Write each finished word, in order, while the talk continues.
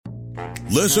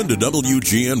Listen to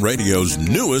WGN Radio's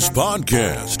newest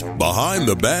podcast, Behind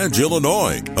the Badge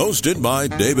Illinois, hosted by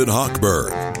David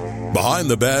Hochberg. Behind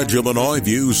the Badge Illinois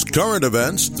views current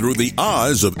events through the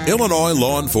eyes of Illinois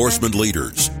law enforcement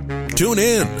leaders. Tune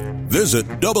in. Visit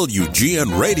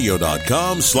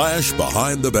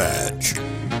WGNRadio.com/Behind the Badge.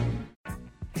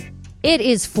 It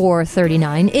is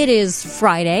 4:39. It is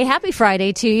Friday. Happy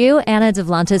Friday to you. Anna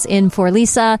Devlantis in for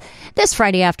Lisa this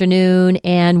Friday afternoon.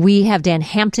 And we have Dan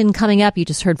Hampton coming up. You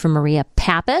just heard from Maria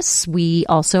Pappas. We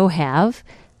also have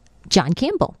John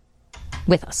Campbell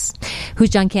with us. Who's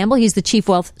John Campbell? He's the Chief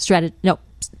Wealth Strategist. No,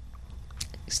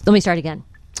 let me start again.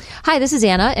 Hi, this is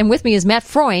Anna, and with me is Matt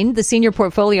Freund, the Senior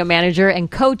Portfolio Manager and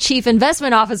Co-Chief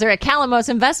Investment Officer at Calamos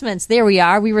Investments. There we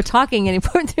are. We were talking, and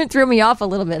it threw me off a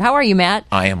little bit. How are you, Matt?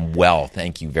 I am well.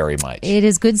 Thank you very much. It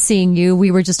is good seeing you.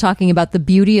 We were just talking about the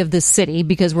beauty of this city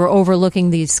because we're overlooking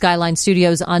the Skyline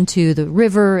Studios onto the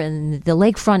river and the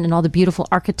lakefront and all the beautiful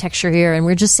architecture here. And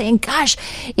we're just saying, gosh,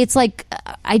 it's like,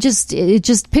 it's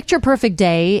just picture perfect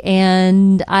day.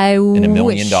 And $1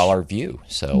 million view.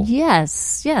 So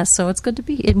yes. So it's good to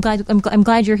be. I'm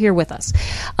glad you're here with us.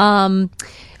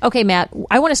 Okay, Matt,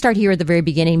 I want to start here at the very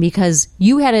beginning because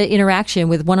you had an interaction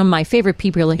with one of my favorite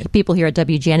people here at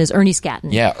WGN is Ernie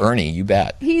Scatton. Yeah, Ernie, you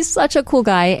bet. He's such a cool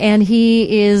guy, and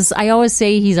he is, I always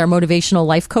say he's our motivational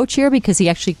life coach here because he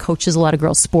actually coaches a lot of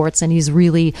girls' sports, and he's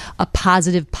really a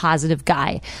positive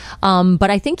guy.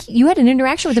 But I think you had an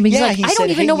interaction with him, and he's like, I don't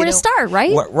even know where to start,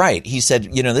 right? Right. He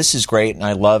said, this is great, and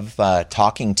I love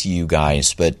talking to you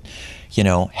guys, but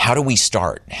how do we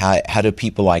start? How do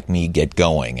people like me get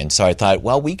going? And so I thought,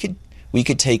 well, we could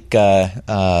take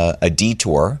a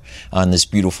detour on this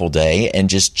beautiful day and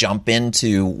just jump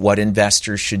into what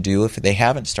investors should do if they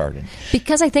haven't started.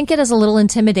 Because I think it is a little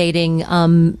intimidating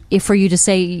for you to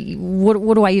say,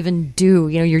 what do I even do?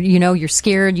 You're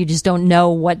scared. You just don't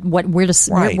know where to begin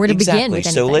with anything.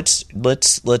 So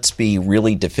let's be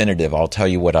really definitive. I'll tell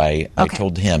you what I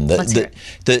told him.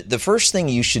 The first thing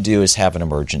you should do is have an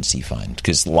emergency fund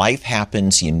because life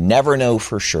happens. You never know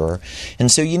for sure, and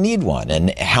so you need one.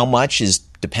 And how much is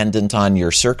dependent on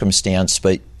your circumstance,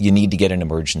 but you need to get an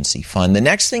emergency fund. The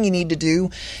next thing you need to do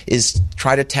is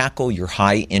try to tackle your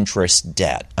high interest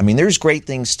debt. I mean, there's great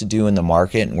things to do in the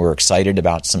market, and we're excited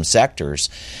about some sectors.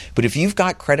 But if you've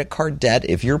got credit card debt,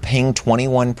 if you're paying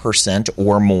 21%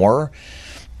 or more,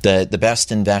 the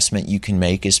best investment you can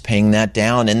make is paying that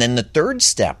down. And then the third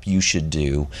step you should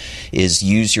do is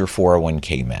use your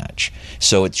 401k match.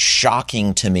 So it's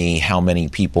shocking to me how many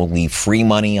people leave free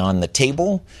money on the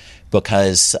table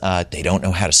because they don't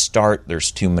know how to start.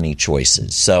 There's too many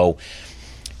choices. So,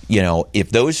 if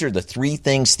those are the three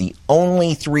things, the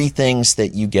only three things that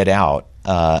you get out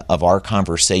of our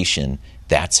conversation,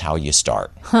 that's how you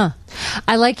start.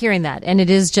 I like hearing that. And it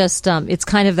is just, it's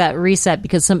kind of that reset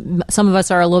because some of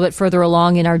us are a little bit further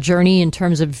along in our journey in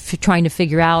terms of trying to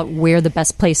figure out where the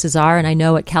best places are. And I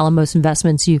know at Calamos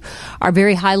Investments, you are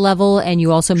very high level and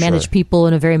you also manage people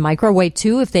in a very micro way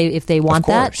too, if they want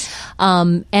that.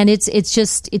 And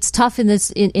it's tough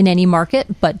in any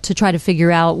market, but to try to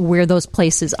figure out where those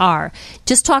places are.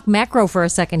 Just talk macro for a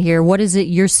second here. What is it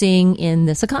you're seeing in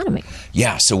this economy?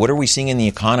 Yeah. So what are we seeing in the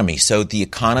economy? So the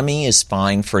economy is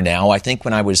fine for now. I think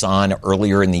when I was on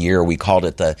earlier in the year, we called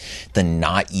it the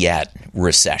not yet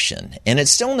recession, and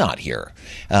it's still not here.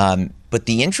 But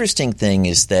the interesting thing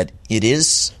is that it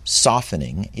is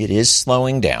softening, it is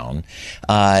slowing down,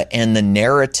 and the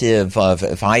narrative of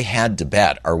if I had to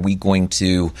bet, are we going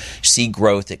to see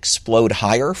growth explode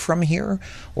higher from here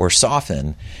or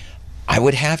soften? I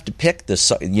would have to pick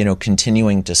the,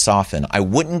 continuing to soften. I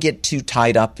wouldn't get too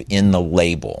tied up in the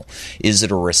label. Is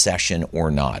it a recession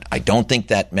or not? I don't think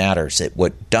that matters.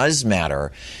 What does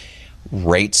matter,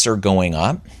 rates are going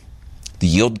up. The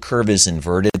yield curve is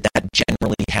inverted. That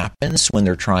generally happens when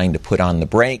they're trying to put on the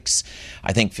brakes.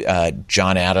 I think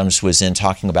John Adams was in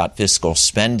talking about fiscal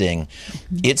spending.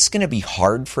 It's going to be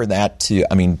hard for that to,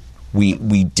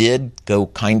 We did go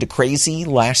kind of crazy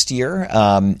last year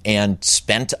and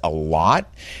spent a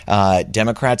lot.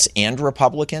 Democrats and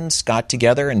Republicans got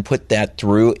together and put that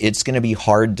through. It's going to be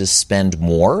hard to spend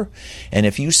more. And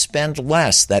if you spend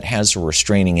less, that has a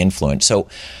restraining influence. So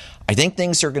I think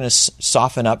things are going to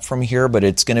soften up from here, but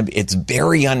it's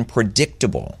very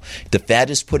unpredictable. The Fed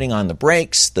is putting on the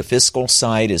brakes. The fiscal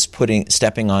side is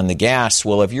stepping on the gas.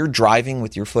 Well, if you're driving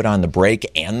with your foot on the brake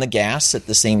and the gas at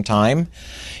the same time,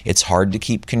 it's hard to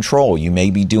keep control. You may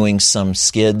be doing some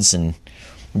skids and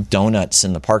donuts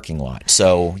in the parking lot.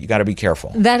 So you got to be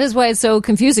careful. That is why it's so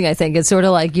confusing, I think. It's sort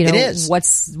of like, it is.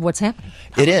 what's happening?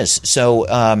 It is. So,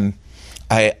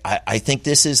 I think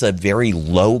this is a very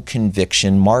low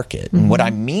conviction market. And what I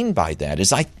mean by that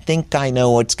is I think I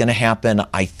know what's going to happen.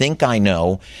 I think I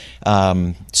know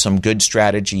some good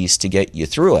strategies to get you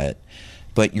through it.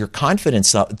 But your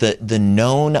confidence, the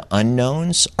known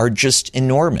unknowns are just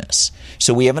enormous.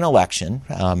 So we have an election.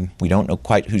 We don't know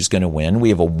quite who's going to win. We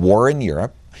have a war in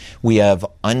Europe. We have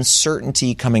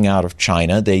uncertainty coming out of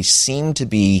China. They seem to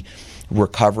be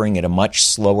recovering at a much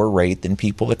slower rate than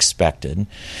people expected.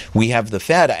 We have the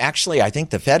Fed. Actually, I think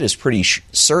the Fed is pretty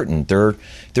certain they're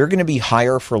going to be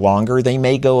higher for longer. They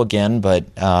may go again, but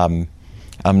I'm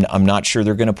not sure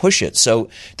they're going to push it. So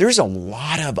there's a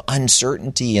lot of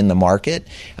uncertainty in the market.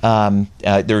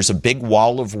 There's a big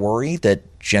wall of worry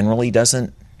that generally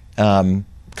doesn't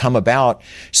come about.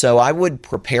 So I would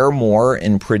prepare more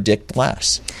and predict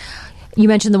less. You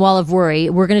mentioned the wall of worry.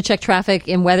 We're going to check traffic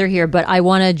and weather here, but I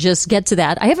want to just get to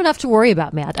that. I have enough to worry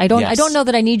about, Matt. I don't know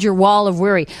that I need your wall of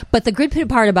worry. But the good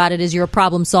part about it is you're a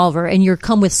problem solver and you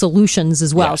come with solutions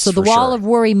as well. Yes, so the wall of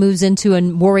worry moves into a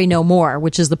worry no more,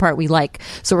 which is the part we like.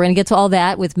 So we're going to get to all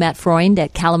that with Matt Freund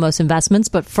at Calamos Investments.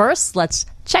 But first, let's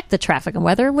check the traffic and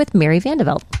weather with Mary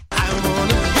Vandeveld.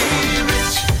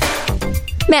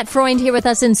 Matt Freund here with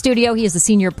us in studio. He is the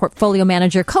Senior Portfolio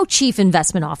Manager, Co-Chief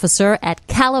Investment Officer at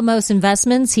Calamos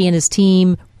Investments. He and his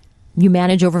team, you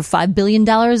manage over $5 billion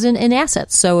in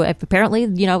assets. So apparently,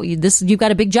 you've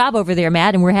got a big job over there,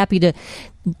 Matt, and we're happy to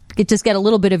just get a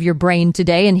little bit of your brain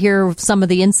today and hear some of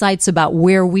the insights about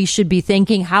where we should be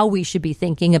thinking, how we should be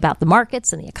thinking about the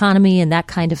markets and the economy and that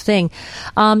kind of thing.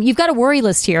 You've got a worry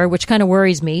list here, which kind of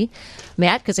worries me,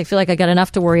 Matt, because I feel like I got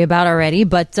enough to worry about already.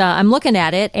 But I'm looking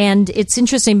at it, and it's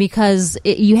interesting because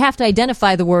you have to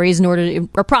identify the worries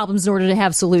or problems in order to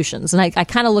have solutions. And I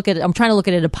kind of I'm trying to look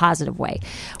at it in a positive way.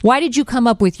 Why did you come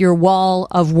up with your wall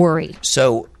of worry?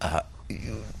 So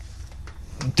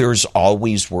there's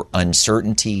always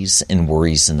uncertainties and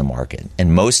worries in the market.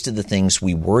 And most of the things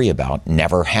we worry about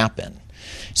never happen.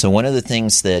 So one of the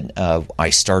things that I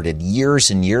started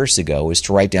years and years ago is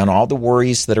to write down all the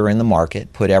worries that are in the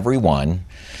market, put every one,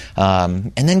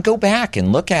 and then go back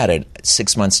and look at it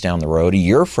 6 months down the road, a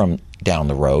year from down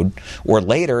the road, or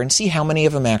later, and see how many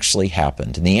of them actually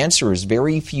happened. And the answer is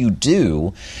very few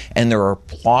do, and there are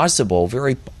plausible,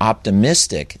 very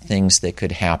optimistic things that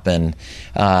could happen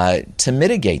to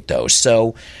mitigate those.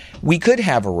 So we could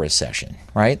have a recession,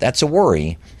 right? That's a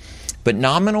worry. But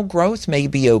nominal growth may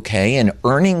be okay, and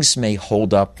earnings may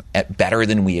hold up at better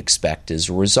than we expect as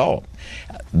a result.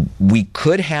 We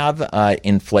could have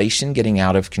inflation getting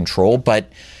out of control,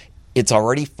 but it's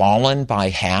already fallen by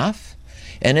half,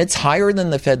 and it's higher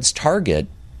than the Fed's target,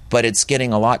 but it's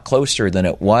getting a lot closer than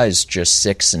it was just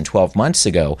 6 and 12 months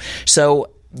ago.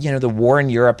 So, the war in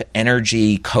Europe,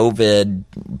 energy, COVID,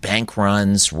 bank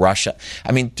runs, Russia,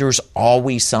 there's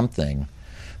always something.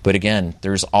 But again,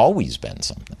 there's always been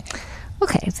something.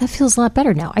 Okay, that feels a lot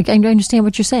better now. I understand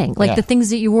what you're saying. The things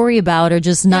that you worry about are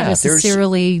just not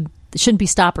necessarily shouldn't be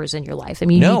stoppers in your life.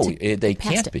 No, they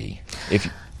can't be.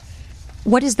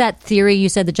 What is that theory you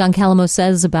said that John Calamos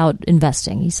says about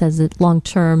investing? He says that long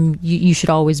term, you should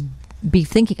always be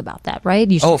thinking about that,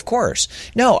 right? Of course.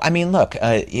 No, look,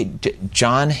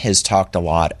 John has talked a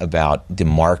lot about the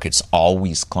markets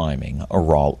always climbing a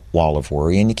wall of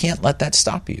worry, and you can't let that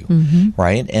stop you,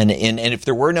 right? And if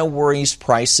there were no worries,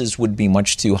 prices would be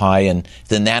much too high, and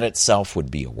then that itself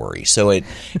would be a worry. So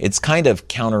it's kind of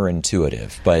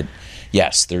counterintuitive. But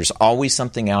yes, there's always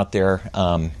something out there,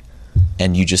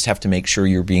 and you just have to make sure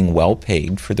you're being well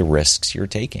paid for the risks you're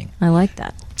taking. I like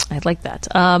that.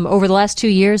 Over the last 2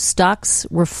 years, stocks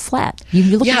were flat.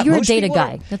 You're a data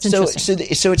guy. That's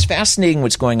interesting. So it's fascinating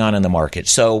what's going on in the market.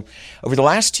 So over the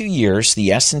last 2 years,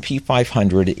 the S&P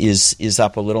 500 is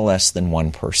up a little less than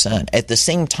 1%. At the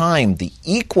same time, the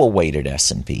equal weighted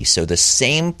S&P, so the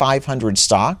same 500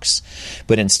 stocks,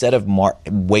 but instead of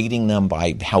weighting them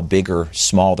by how big or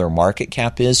small their market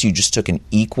cap is, you just took an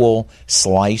equal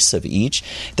slice of each.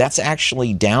 That's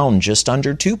actually down just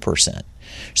under 2%.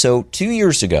 So 2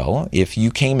 years ago, if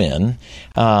you came in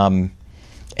and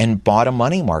bought a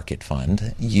money market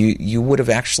fund, you would have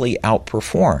actually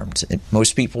outperformed.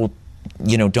 Most people,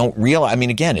 don't realize.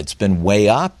 Again, it's been way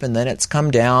up and then it's come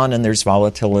down and there's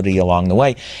volatility along the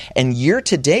way. And year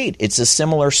to date, it's a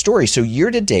similar story. So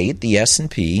year to date, the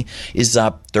S&P is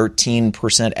up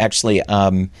 13%. Actually,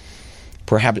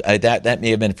 perhaps that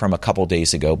may have been from a couple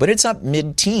days ago, but it's up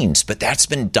mid-teens. But that's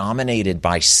been dominated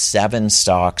by 7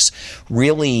 stocks,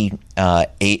 really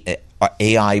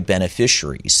AI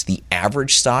beneficiaries. The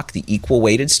average stock, the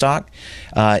equal-weighted stock,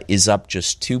 is up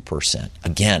just 2%.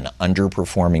 Again,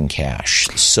 underperforming cash.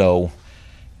 So,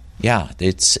 Yeah,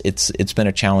 it's been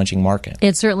a challenging market.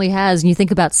 It certainly has. And you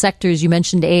think about sectors, you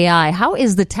mentioned AI. How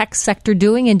is the tech sector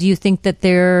doing? And do you think that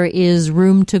there is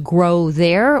room to grow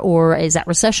there, or is that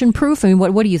recession proof? I mean,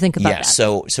 what do you think about that?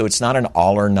 So it's not an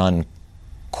all or none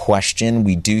question.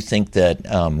 We do think that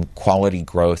quality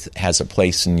growth has a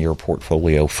place in your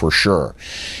portfolio for sure.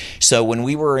 So when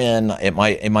we were in, it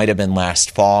might have been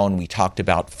last fall, and we talked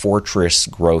about fortress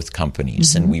growth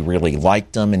companies, and we really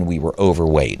liked them, and we were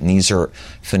overweight. And these are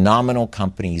phenomenal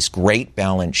companies, great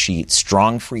balance sheets,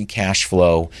 strong free cash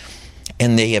flow,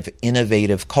 and they have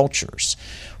innovative cultures.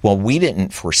 Well, we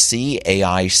didn't foresee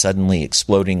AI suddenly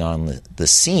exploding on the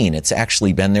scene. It's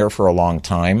actually been there for a long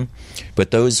time.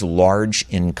 But those large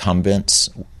incumbents,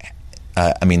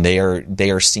 they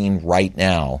are seen right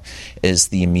now as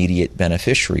the immediate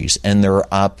beneficiaries. And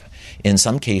they're up, in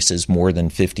some cases, more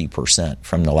than 50%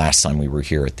 from the last time we were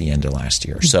here at the end of last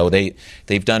year. So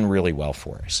they've done really well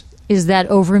for us. Is that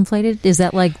overinflated? Is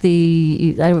that like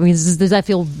does that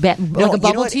feel like a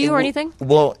bubble to you or anything?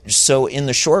 Well, so in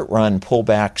the short run,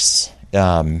 pullbacks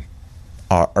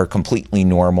are completely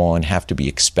normal and have to be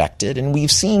expected. And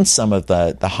we've seen some of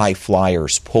the high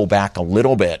flyers pull back a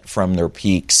little bit from their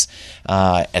peaks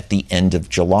at the end of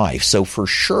July. So for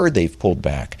sure, they've pulled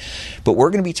back. But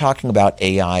we're going to be talking about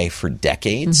AI for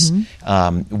decades.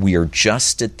 We are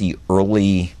just at the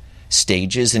early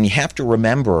stages. And you have to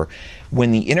remember,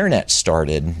 when the internet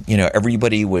started,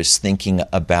 everybody was thinking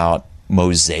about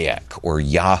Mosaic or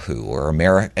Yahoo or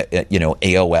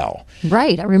AOL.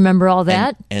 Right. I remember all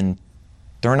that. And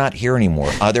they're not here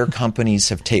anymore. Other companies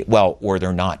have or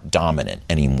they're not dominant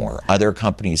anymore. Other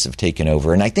companies have taken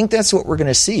over. And I think that's what we're going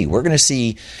to see. We're going to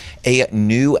see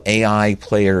new AI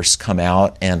players come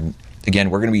out. And again,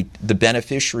 the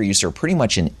beneficiaries are pretty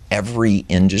much in every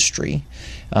industry.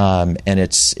 And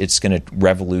it's going to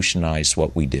revolutionize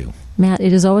what we do. Matt,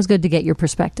 it is always good to get your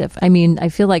perspective. I mean, I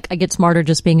feel like I get smarter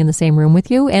just being in the same room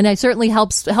with you, and it certainly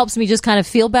helps me just kind of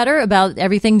feel better about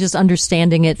everything, just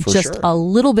understanding it a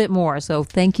little bit more. So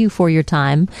thank you for your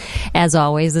time. As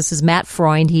always, this is Matt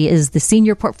Freund. He is the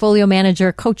Senior Portfolio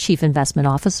Manager, Co-Chief Investment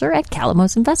Officer at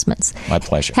Calamos Investments. My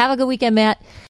pleasure. Have a good weekend, Matt.